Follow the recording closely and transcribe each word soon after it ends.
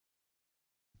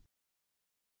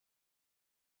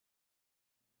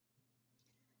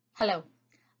Hello,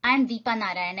 I am Deepa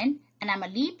Narayanan and I'm a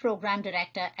lead program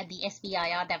director at the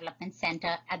SBIR Development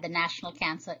Center at the National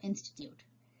Cancer Institute.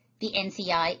 The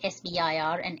NCI,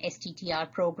 SBIR, and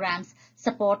STTR programs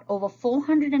support over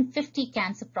 450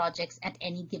 cancer projects at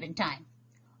any given time.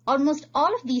 Almost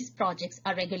all of these projects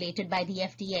are regulated by the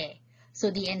FDA,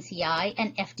 so the NCI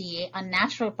and FDA are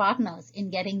natural partners in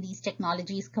getting these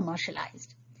technologies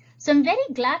commercialized. So I'm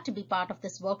very glad to be part of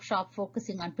this workshop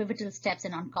focusing on pivotal steps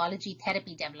in oncology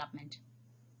therapy development.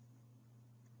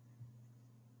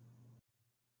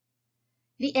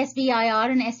 The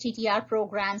SBIR and STTR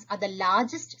programs are the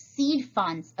largest seed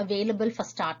funds available for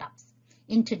startups.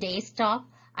 In today's talk,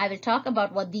 I will talk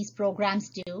about what these programs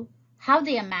do, how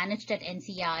they are managed at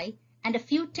NCI, and a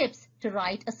few tips to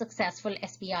write a successful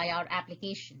SBIR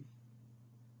application.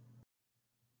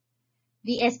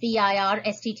 The SBIR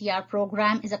STTR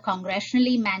program is a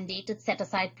congressionally mandated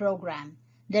set-aside program.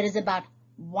 There is about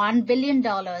 $1 billion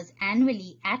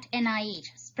annually at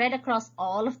NIH spread across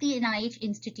all of the NIH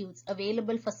institutes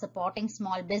available for supporting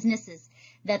small businesses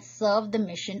that serve the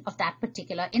mission of that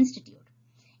particular institute.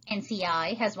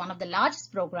 NCI has one of the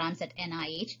largest programs at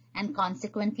NIH and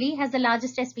consequently has the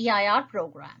largest SBIR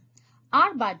program.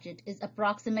 Our budget is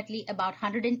approximately about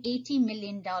 $180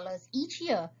 million each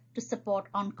year to support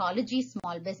oncology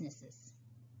small businesses.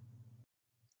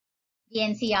 The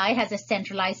NCI has a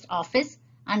centralized office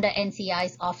under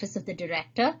NCI's Office of the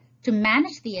Director to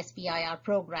manage the SBIR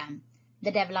program.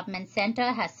 The Development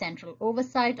Center has central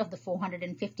oversight of the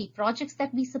 450 projects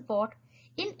that we support.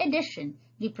 In addition,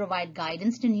 we provide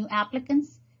guidance to new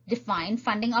applicants, define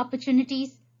funding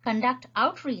opportunities, conduct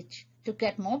outreach to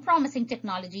get more promising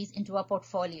technologies into our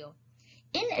portfolio.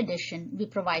 In addition, we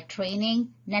provide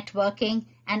training, networking,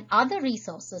 and other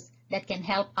resources that can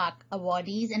help our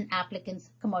awardees and applicants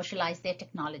commercialize their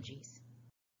technologies.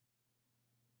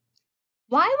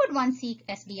 Why would one seek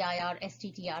SBIR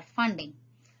STTR funding?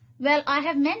 Well, I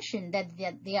have mentioned that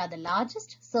they are the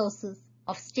largest sources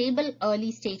of stable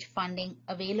early-stage funding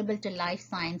available to life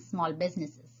science small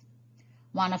businesses.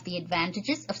 One of the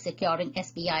advantages of securing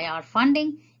SBIR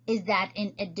funding is that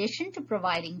in addition to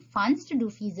providing funds to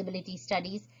do feasibility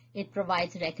studies, it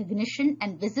provides recognition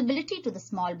and visibility to the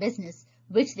small business,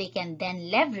 which they can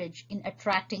then leverage in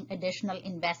attracting additional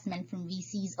investment from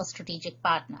VCs or strategic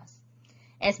partners.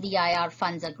 SBIR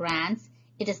funds are grants.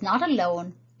 It is not a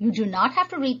loan. You do not have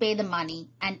to repay the money,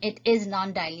 and it is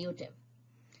non-dilutive.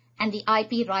 And the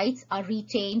IP rights are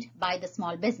retained by the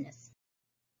small business.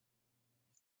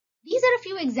 These are a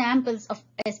few examples of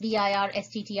SBIR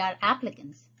STTR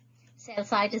applicants.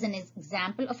 Cellsite is an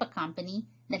example of a company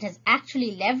that has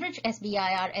actually leveraged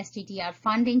SBIR STTR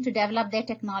funding to develop their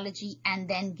technology and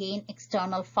then gain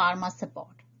external pharma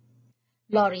support.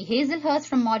 Laurie Hazelhurst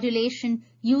from Modulation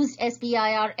used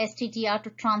SBIR STTR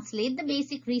to translate the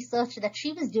basic research that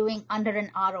she was doing under an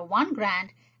R01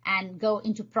 grant and go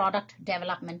into product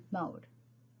development mode.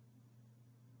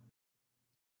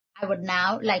 I would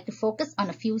now like to focus on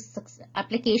a few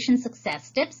application success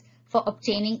tips for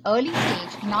obtaining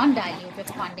early-stage,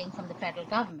 non-dilutive funding from the federal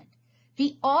government.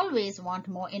 We always want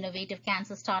more innovative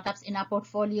cancer startups in our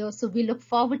portfolio, so we look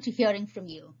forward to hearing from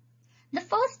you. The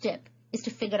first tip is to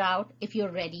figure out if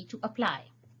you're ready to apply.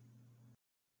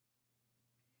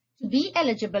 To be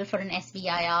eligible for an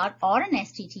SBIR or an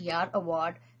STTR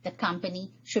award, the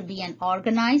company should be an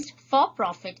organized,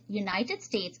 for-profit, United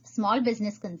States small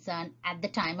business concern at the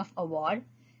time of award,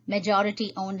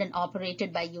 majority owned and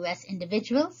operated by U.S.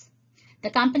 individuals. The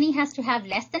company has to have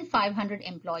less than 500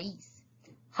 employees.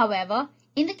 However,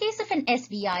 in the case of an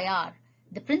SBIR,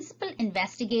 the principal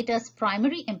investigator's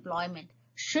primary employment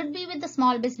should be with the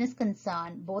small business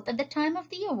concern both at the time of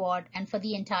the award and for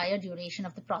the entire duration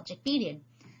of the project period.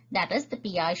 That is, the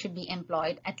PI should be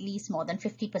employed at least more than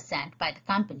 50% by the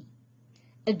company.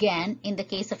 Again, in the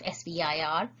case of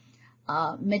SBIR,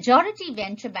 majority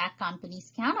venture-backed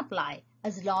companies can apply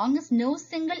as long as no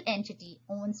single entity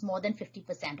owns more than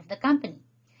 50% of the company.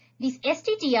 This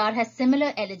STTR has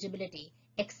similar eligibility,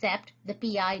 except the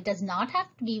PI does not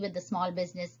have to be with the small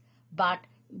business, but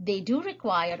they do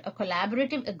require a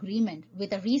collaborative agreement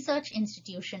with a research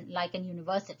institution like a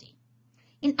university.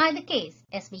 In either case,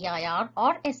 SBIR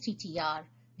or STTR,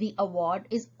 the award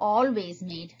is always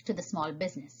made to the small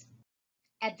business.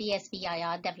 At the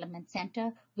SBIR Development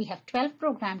Center, we have 12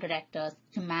 program directors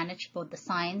to manage both the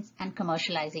science and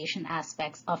commercialization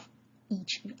aspects of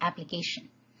each application.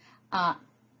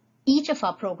 Each of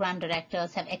our program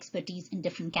directors have expertise in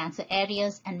different cancer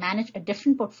areas and manage a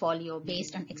different portfolio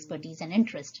based on expertise and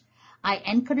interest. I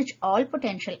encourage all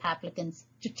potential applicants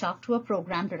to talk to a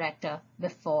program director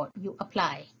before you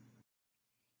apply.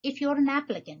 If you're an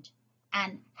applicant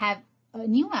and have a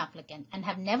new applicant and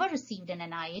have never received an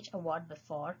NIH award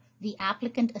before, the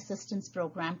Applicant Assistance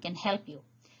Program can help you.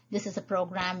 This is a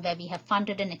program where we have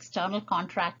funded an external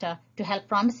contractor to help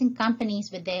promising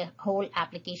companies with their whole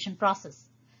application process.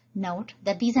 Note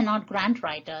that these are not grant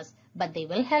writers, but they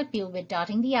will help you with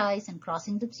dotting the I's and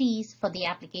crossing the T's for the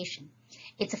application.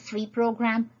 It's a free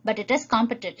program, but it is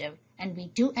competitive, and we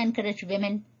do encourage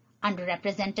women,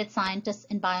 underrepresented scientists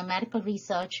in biomedical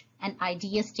research, and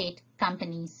idea state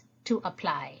companies to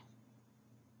apply.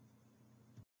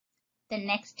 The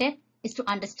next step is to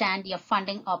understand your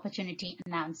funding opportunity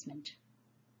announcement.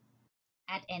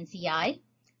 At NCI,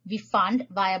 we fund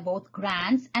via both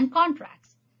grants and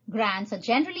contracts. Grants are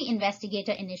generally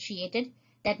investigator-initiated.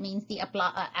 That means the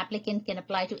applicant can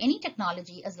apply to any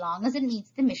technology as long as it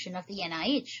meets the mission of the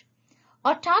NIH.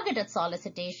 Or targeted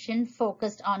solicitation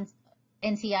focused on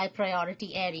NCI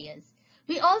priority areas.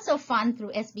 We also fund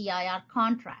through SBIR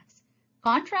contracts.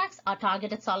 Contracts are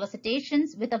targeted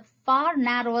solicitations with a far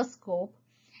narrower scope,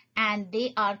 and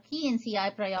they are key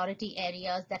NCI priority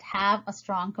areas that have a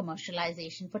strong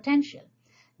commercialization potential.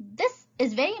 This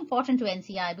is very important to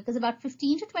NCI because about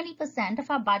 15 to 20% of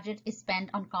our budget is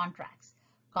spent on contracts.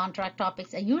 Contract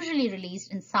topics are usually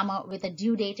released in summer with a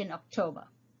due date in October.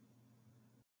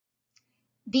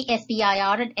 The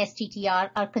SBIR and STTR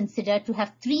are considered to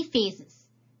have three phases.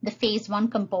 The phase 1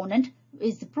 component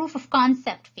is the proof of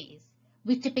concept phase.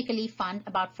 We typically fund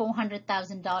about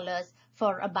 $400,000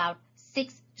 for about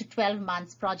 6 to 12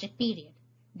 months project period.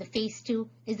 The phase 2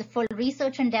 is the full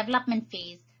research and development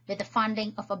phase with a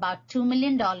funding of about $2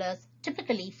 million,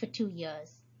 typically for 2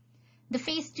 years. The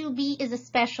phase 2B is a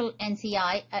special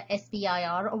NCI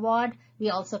SBIR award. We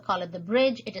also call it the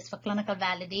bridge. It is for clinical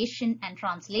validation and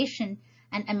translation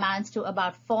and amounts to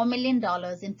about $4 million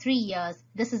in 3 years.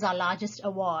 This is our largest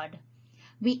award.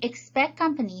 We expect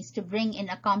companies to bring in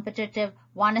a competitive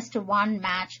 1:1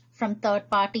 match from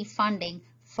third-party funding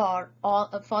for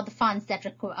the funds that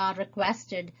are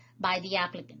requested by the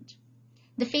applicant.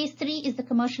 The phase 3 is the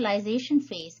commercialization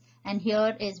phase, and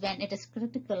here is when it is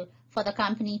critical for the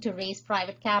company to raise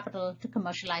private capital to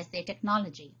commercialize their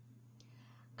technology.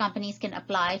 Companies can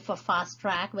apply for fast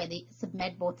track where they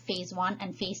submit both phase 1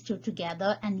 and phase 2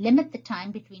 together and limit the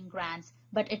time between grants,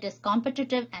 but it is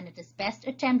competitive and it is best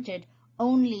attempted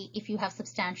only if you have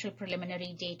substantial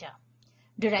preliminary data.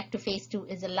 Direct to phase 2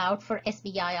 is allowed for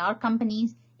SBIR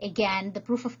companies. Again, the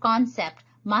proof of concept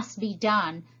must be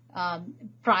done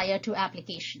prior to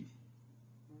application.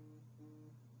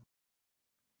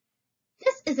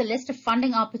 This is a list of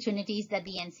funding opportunities that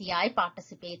the NCI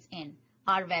participates in.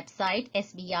 Our website,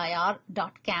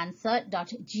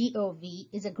 sbir.cancer.gov,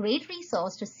 is a great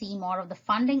resource to see more of the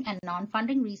funding and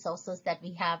non-funding resources that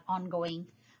we have ongoing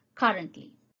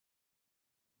currently.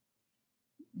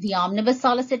 The Omnibus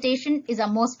solicitation is our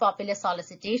most popular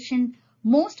solicitation.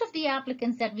 Most of the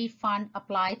applicants that we fund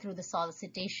apply through the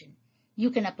solicitation.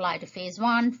 You can apply to phase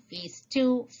 1, phase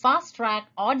 2, fast track,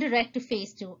 or direct to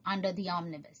phase 2 under the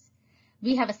Omnibus.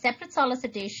 We have a separate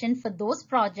solicitation for those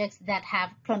projects that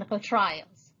have clinical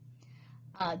trials.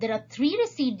 There are 3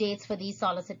 receipt dates for these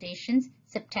solicitations: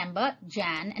 September,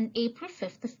 Jan, and April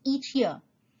 5th of each year.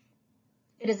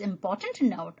 It is important to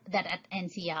note that at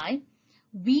NCI,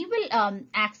 we will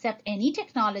accept any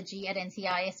technology at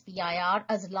NCI SBIR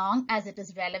as long as it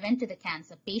is relevant to the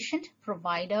cancer patient,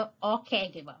 provider, or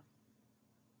caregiver.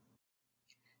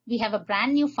 We have a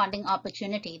brand new funding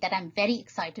opportunity that I'm very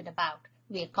excited about.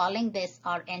 We are calling this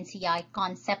our NCI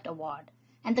Concept Award.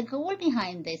 And the goal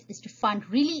behind this is to fund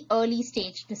really early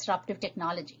stage disruptive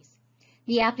technologies.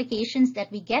 The applications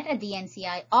that we get at the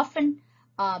NCI often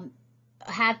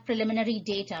have preliminary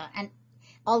data, and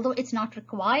although it's not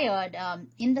required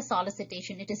in the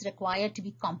solicitation, it is required to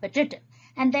be competitive.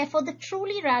 And therefore, the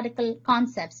truly radical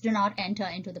concepts do not enter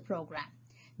into the program.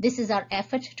 This is our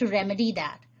effort to remedy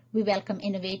that. We welcome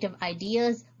innovative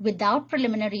ideas without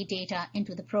preliminary data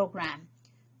into the program.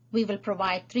 We will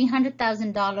provide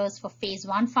 $300,000 for phase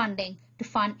 1 funding to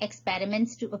fund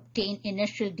experiments to obtain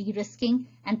initial de-risking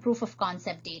and proof of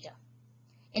concept data.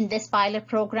 In this pilot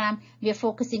program, we are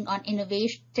focusing on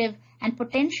innovative and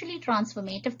potentially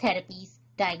transformative therapies,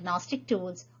 diagnostic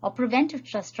tools, or preventive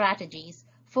strategies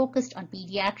focused on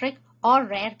pediatric or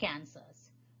rare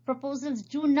cancers. Proposals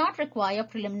do not require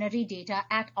preliminary data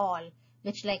at all,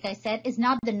 which, like I said, is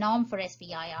not the norm for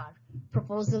SBIR.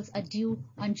 Proposals are due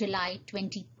on July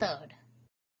 23rd.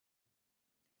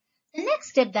 The next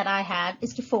step that I have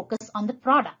is to focus on the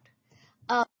product.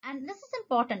 And this is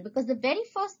important because the very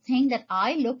first thing that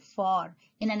I look for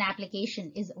in an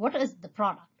application is what is the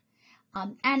product.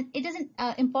 And it is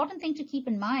an important thing to keep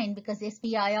in mind because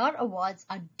SBIR awards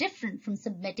are different from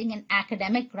submitting an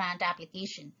academic grant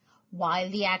application. While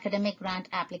the academic grant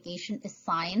application is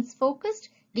science-focused,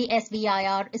 the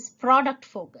SBIR is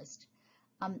product-focused.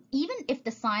 Even if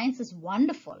the science is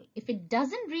wonderful, if it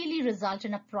doesn't really result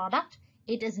in a product,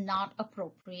 it is not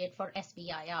appropriate for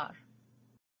SBIR.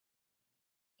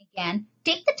 Again,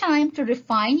 take the time to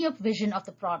refine your vision of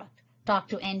the product. Talk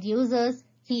to end users,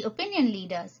 key opinion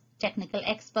leaders, technical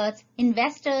experts,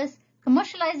 investors,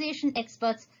 commercialization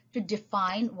experts to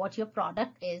define what your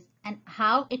product is and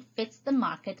how it fits the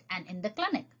market and in the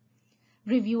clinic.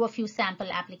 Review a few sample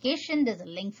applications. There's a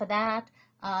link for that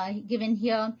given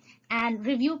here. And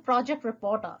review Project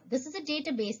Reporter. This is a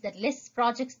database that lists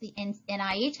projects the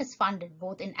NIH has funded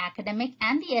both in academic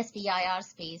and the SBIR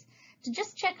space to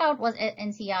just check out what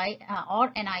NCI or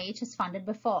NIH has funded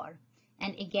before.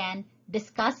 And again,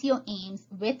 discuss your aims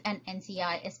with an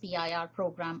NCI SBIR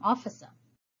program officer.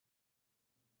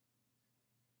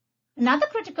 Another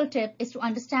critical tip is to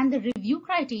understand the review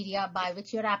criteria by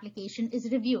which your application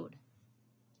is reviewed.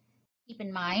 Keep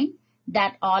in mind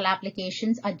that all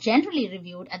applications are generally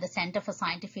reviewed at the Center for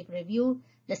Scientific Review.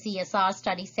 The CSR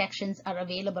study sections are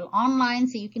available online,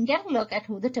 so you can get a look at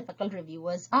who the typical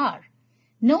reviewers are.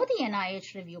 Know the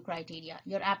NIH review criteria.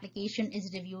 Your application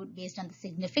is reviewed based on the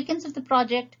significance of the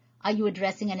project. Are you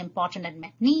addressing an important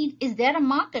unmet need? Is there a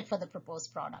market for the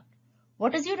proposed product?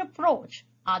 What is your approach?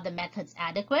 Are the methods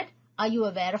adequate? Are you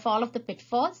aware of all of the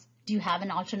pitfalls? Do you have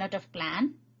an alternative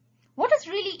plan? What is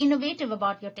really innovative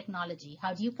about your technology?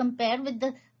 How do you compare with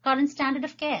the current standard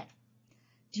of care?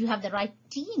 Do you have the right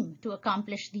team to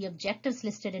accomplish the objectives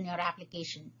listed in your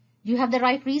application? Do you have the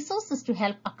right resources to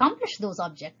help accomplish those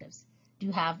objectives? Do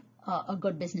you have a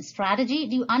good business strategy?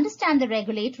 Do you understand the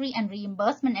regulatory and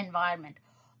reimbursement environment?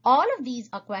 All of these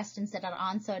are questions that are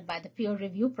answered by the peer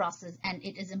review process, and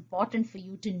it is important for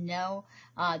you to know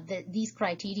these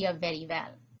criteria very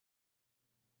well.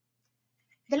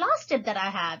 The last tip that I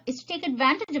have is to take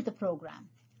advantage of the program.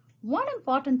 One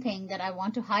important thing that I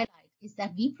want to highlight is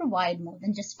that we provide more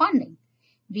than just funding.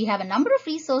 We have a number of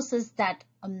resources that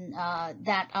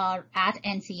are at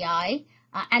NCI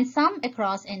and some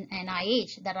across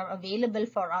NIH that are available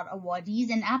for our awardees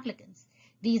and applicants.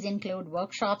 These include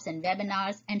workshops and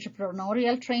webinars,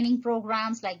 entrepreneurial training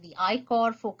programs like the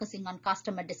I-Core focusing on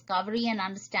customer discovery and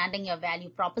understanding your value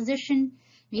proposition.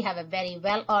 We have a very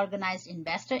well-organized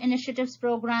investor initiatives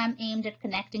program aimed at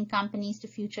connecting companies to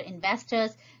future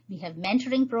investors. We have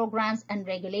mentoring programs and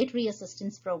regulatory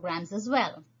assistance programs as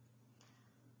well.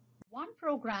 One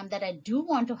program that I do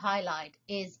want to highlight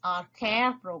is our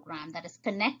CARE program, that is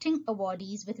Connecting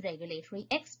Awardees with Regulatory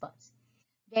Experts,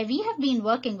 where we have been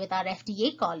working with our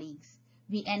FDA colleagues.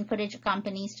 We encourage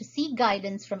companies to seek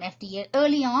guidance from FDA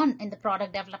early on in the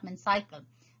product development cycle.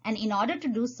 And in order to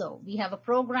do so, we have a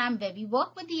program where we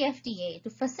work with the FDA to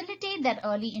facilitate that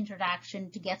early interaction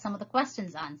to get some of the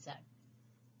questions answered.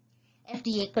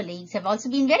 FDA colleagues have also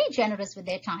been very generous with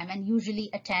their time and usually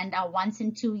attend our once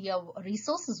in 2 year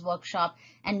resources workshop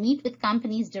and meet with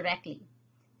companies directly.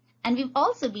 And we've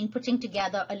also been putting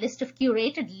together a list of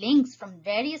curated links from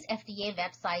various FDA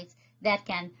websites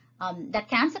that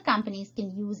cancer companies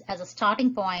can use as a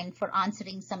starting point for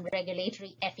answering some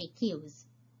regulatory FAQs.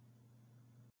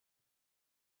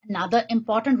 Another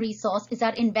important resource is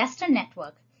our investor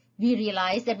network. We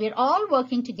realize that we're all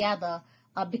working together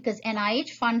because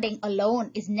NIH funding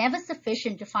alone is never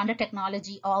sufficient to fund a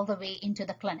technology all the way into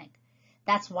the clinic.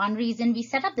 That's one reason we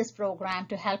set up this program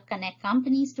to help connect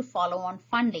companies to follow on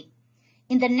funding.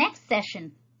 In the next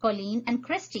session, Colleen and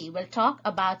Christy will talk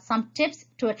about some tips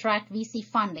to attract VC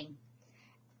funding.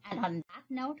 And on that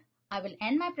note, I will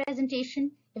end my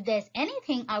presentation. If there's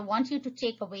anything I want you to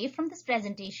take away from this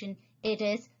presentation, it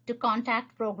is to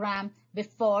contact program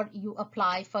before you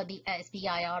apply for the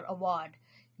SBIR award.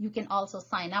 You can also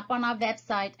sign up on our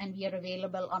website, and we are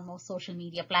available on most social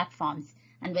media platforms.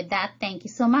 And with that, thank you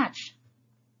so much.